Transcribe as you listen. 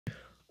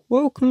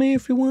Welcome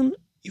everyone,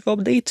 you've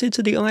updated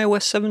to the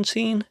iOS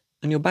 17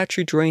 and your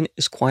battery drain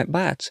is quite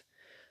bad.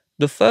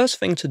 The first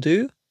thing to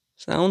do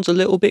sounds a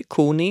little bit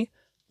corny,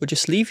 but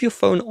just leave your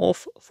phone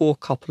off for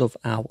a couple of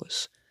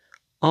hours.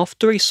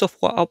 After a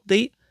software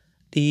update,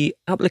 the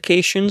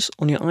applications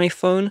on your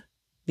iPhone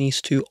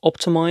needs to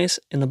optimize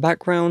in the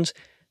background,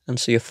 and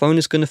so your phone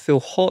is going to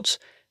feel hot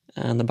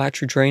and the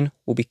battery drain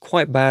will be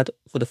quite bad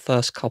for the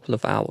first couple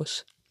of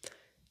hours.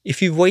 If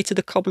you've waited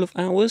a couple of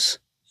hours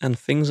and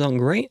things aren't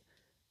great,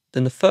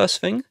 then the first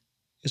thing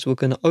is we're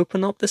going to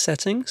open up the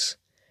settings,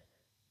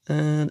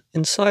 and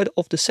inside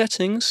of the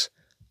settings,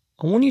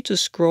 I want you to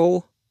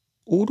scroll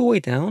all the way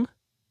down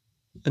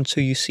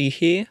until you see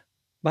here,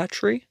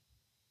 battery.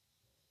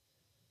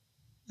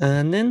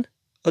 And then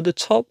at the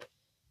top,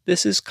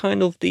 this is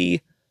kind of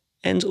the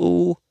end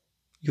all.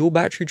 Your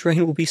battery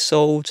drain will be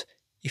solved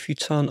if you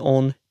turn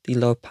on the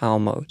low power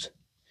mode.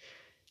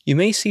 You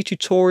may see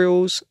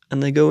tutorials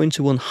and they go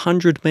into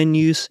 100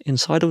 menus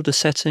inside of the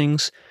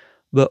settings,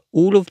 but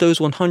all of those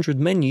 100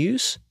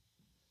 menus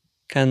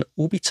can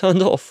all be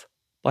turned off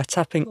by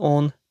tapping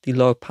on the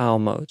low power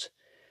mode.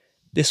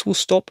 This will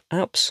stop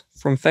apps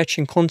from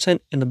fetching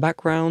content in the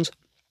background.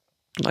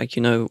 Like,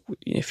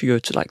 if you go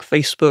to like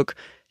Facebook,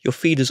 your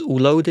feed is all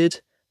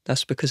loaded.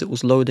 That's because it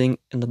was loading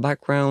in the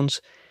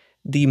background.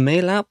 The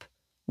Mail app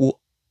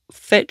will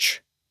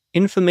fetch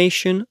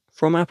information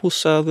from Apple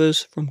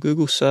servers, from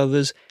Google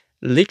servers,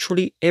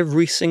 literally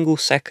every single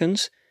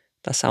second.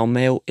 That's how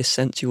mail is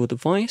sent to your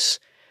device.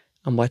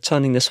 And by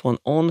turning this one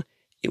on,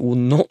 it will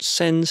not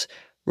send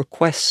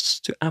requests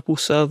to Apple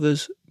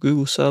servers,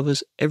 Google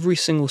servers every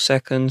single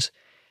second.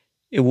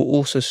 It will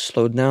also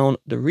slow down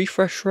the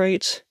refresh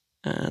rate,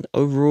 and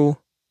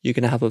overall, you're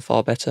going to have a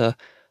far better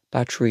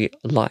battery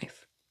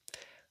life.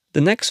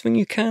 The next thing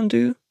you can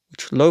do,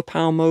 which low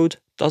power mode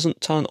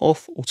doesn't turn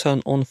off or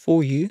turn on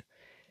for you,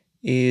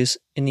 is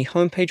in the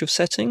home page of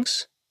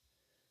settings,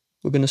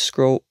 we're going to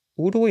scroll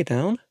all the way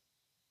down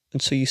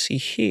until you see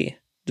here,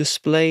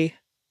 display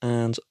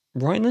and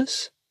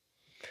brightness.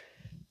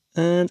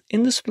 And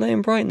in display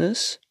and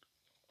brightness,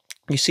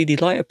 you see the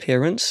light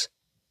appearance.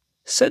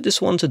 Set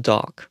this one to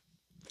dark.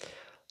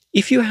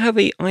 If you have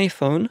an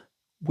iPhone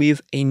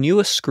with a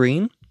newer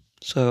screen,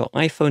 so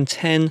iPhone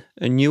 10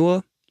 and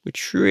newer,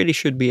 which really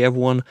should be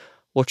everyone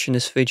watching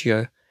this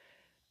video,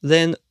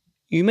 then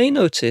you may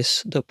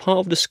notice that part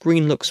of the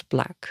screen looks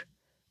black.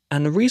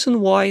 And the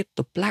reason why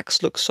the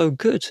blacks look so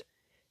good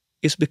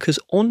is because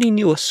on the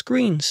newer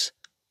screens,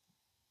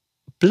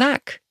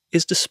 black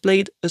is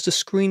displayed as the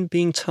screen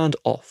being turned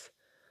off.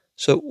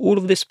 So all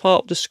of this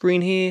part of the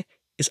screen here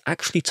is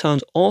actually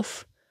turned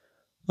off.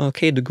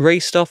 Okay, the grey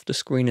stuff, the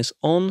screen is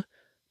on,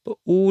 but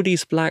all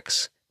these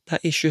blacks,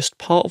 that is just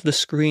part of the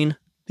screen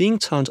being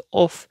turned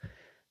off.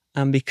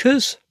 And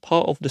because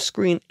part of the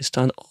screen is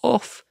turned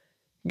off,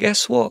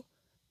 guess what?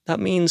 That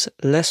means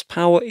less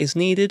power is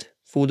needed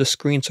for the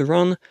screen to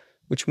run,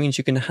 which means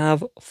you can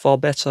have far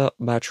better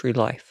battery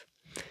life.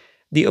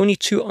 The only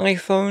two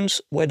iPhones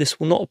where this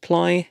will not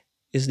apply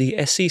is the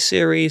SE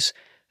series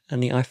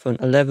and the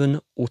iPhone 11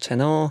 or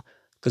 10R,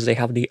 because they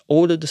have the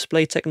older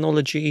display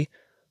technology,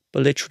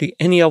 but literally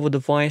any other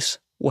device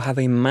will have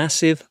a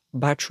massive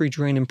battery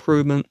drain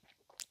improvement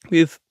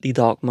with the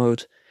dark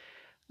mode.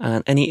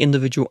 And any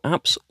individual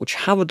apps which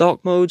have a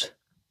dark mode,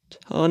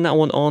 turn that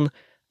one on,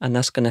 and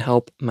that's going to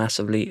help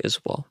massively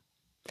as well.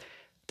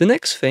 The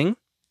next thing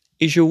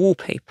is your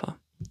wallpaper.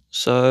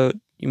 So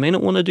you may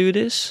not want to do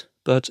this,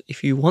 but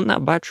if you want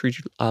that battery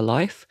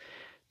life,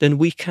 then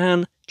we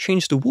can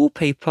change the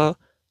wallpaper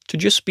to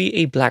just be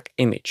a black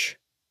image.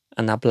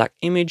 And that black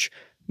image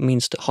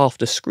means that half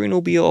the screen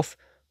will be off,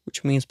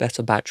 which means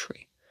better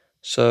battery.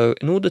 So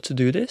in order to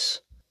do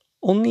this,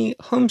 on the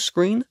home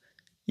screen,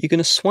 you're going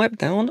to swipe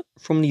down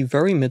from the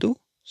very middle.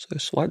 So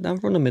swipe down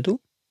from the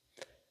middle.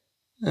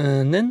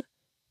 And then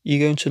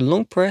you're going to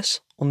long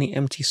press on the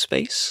empty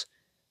space.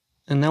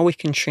 And now we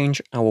can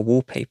change our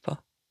wallpaper.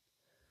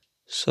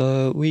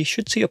 So we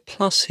should see a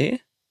plus here.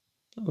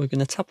 We're going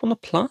to tap on the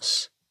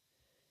plus.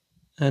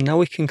 And now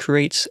we can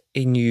create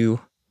a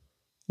new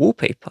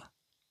wallpaper.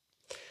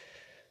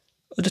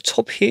 At the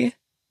top here,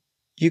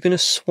 you're going to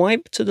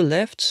swipe to the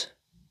left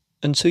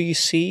until you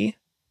see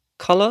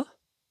color.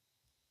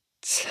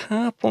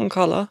 Tap on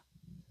color.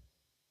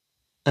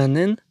 And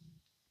then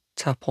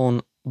tap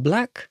on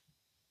black.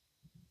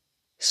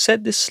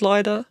 Set this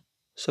slider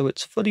so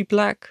it's fully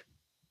black.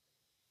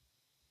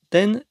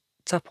 Then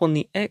tap on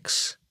the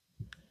X.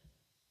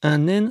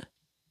 And then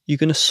you're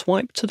going to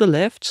swipe to the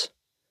left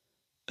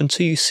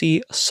until you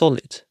see a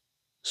solid.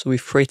 So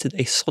we've created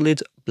a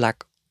solid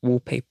black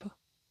wallpaper.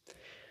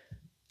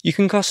 You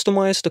can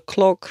customize the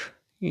clock,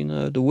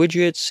 the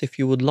widgets if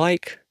you would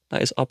like.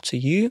 That is up to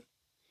you.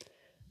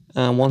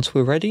 And once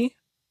we're ready,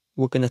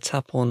 we're going to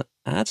tap on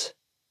add.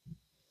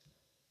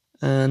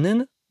 And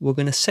then we're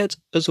going to set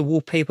as a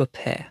wallpaper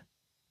pair.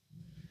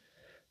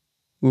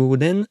 We will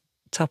then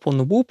tap on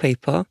the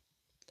wallpaper.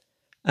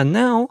 And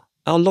now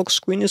our lock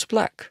screen is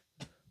black.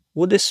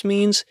 What this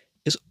means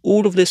is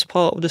all of this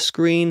part of the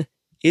screen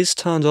is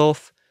turned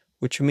off,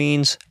 which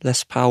means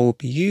less power will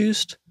be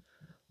used.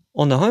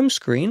 On the home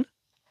screen,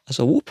 as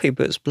a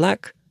wallpaper is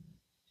black,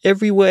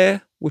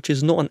 everywhere which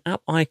is not an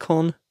app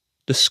icon,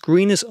 the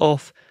screen is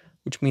off,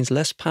 which means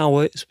less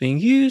power is being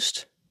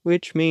used,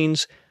 which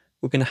means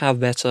we're going to have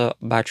better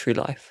battery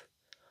life.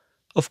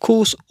 Of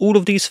course, all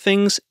of these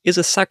things is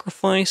a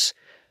sacrifice,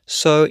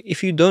 so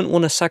if you don't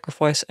want to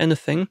sacrifice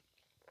anything,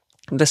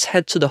 let's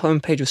head to the home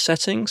page of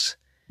settings,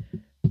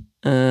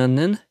 and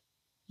then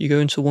you're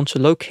going to want to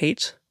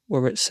locate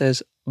where it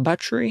says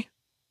battery,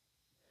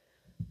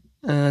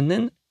 and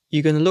then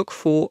you're going to look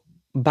for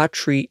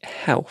battery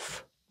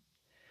health.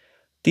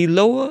 The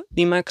lower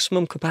the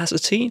maximum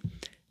capacity,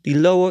 the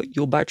lower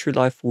your battery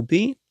life will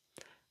be,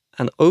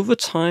 and over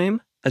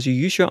time, as you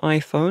use your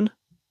iPhone,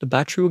 the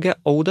battery will get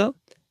older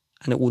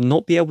and it will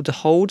not be able to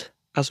hold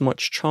as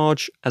much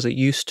charge as it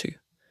used to.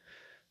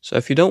 So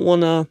if you don't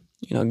want to,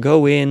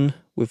 go in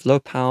with low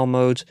power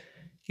mode,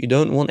 you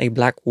don't want a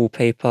black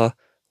wallpaper,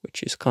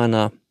 which is kind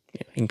of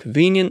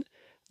inconvenient,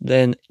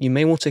 then you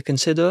may want to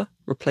consider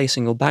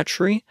replacing your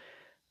battery.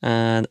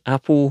 And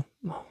Apple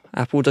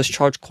does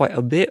charge quite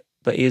a bit,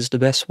 but is the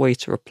best way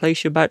to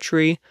replace your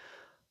battery.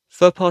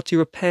 Third-party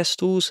repair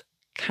stores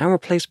can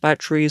replace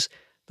batteries,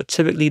 but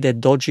typically they're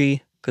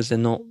dodgy because they're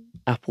not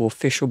Apple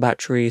official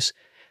batteries.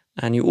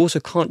 And you also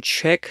can't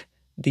check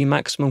the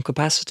maximum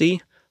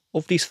capacity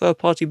of these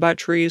third-party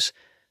batteries.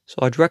 So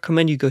I'd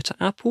recommend you go to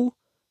Apple,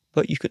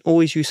 but you can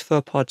always use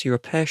third-party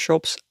repair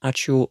shops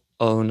at your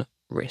own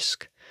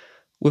risk.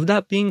 With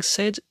that being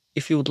said,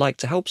 if you would like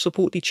to help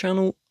support the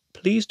channel,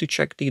 please do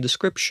check the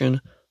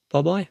description.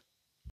 Bye bye.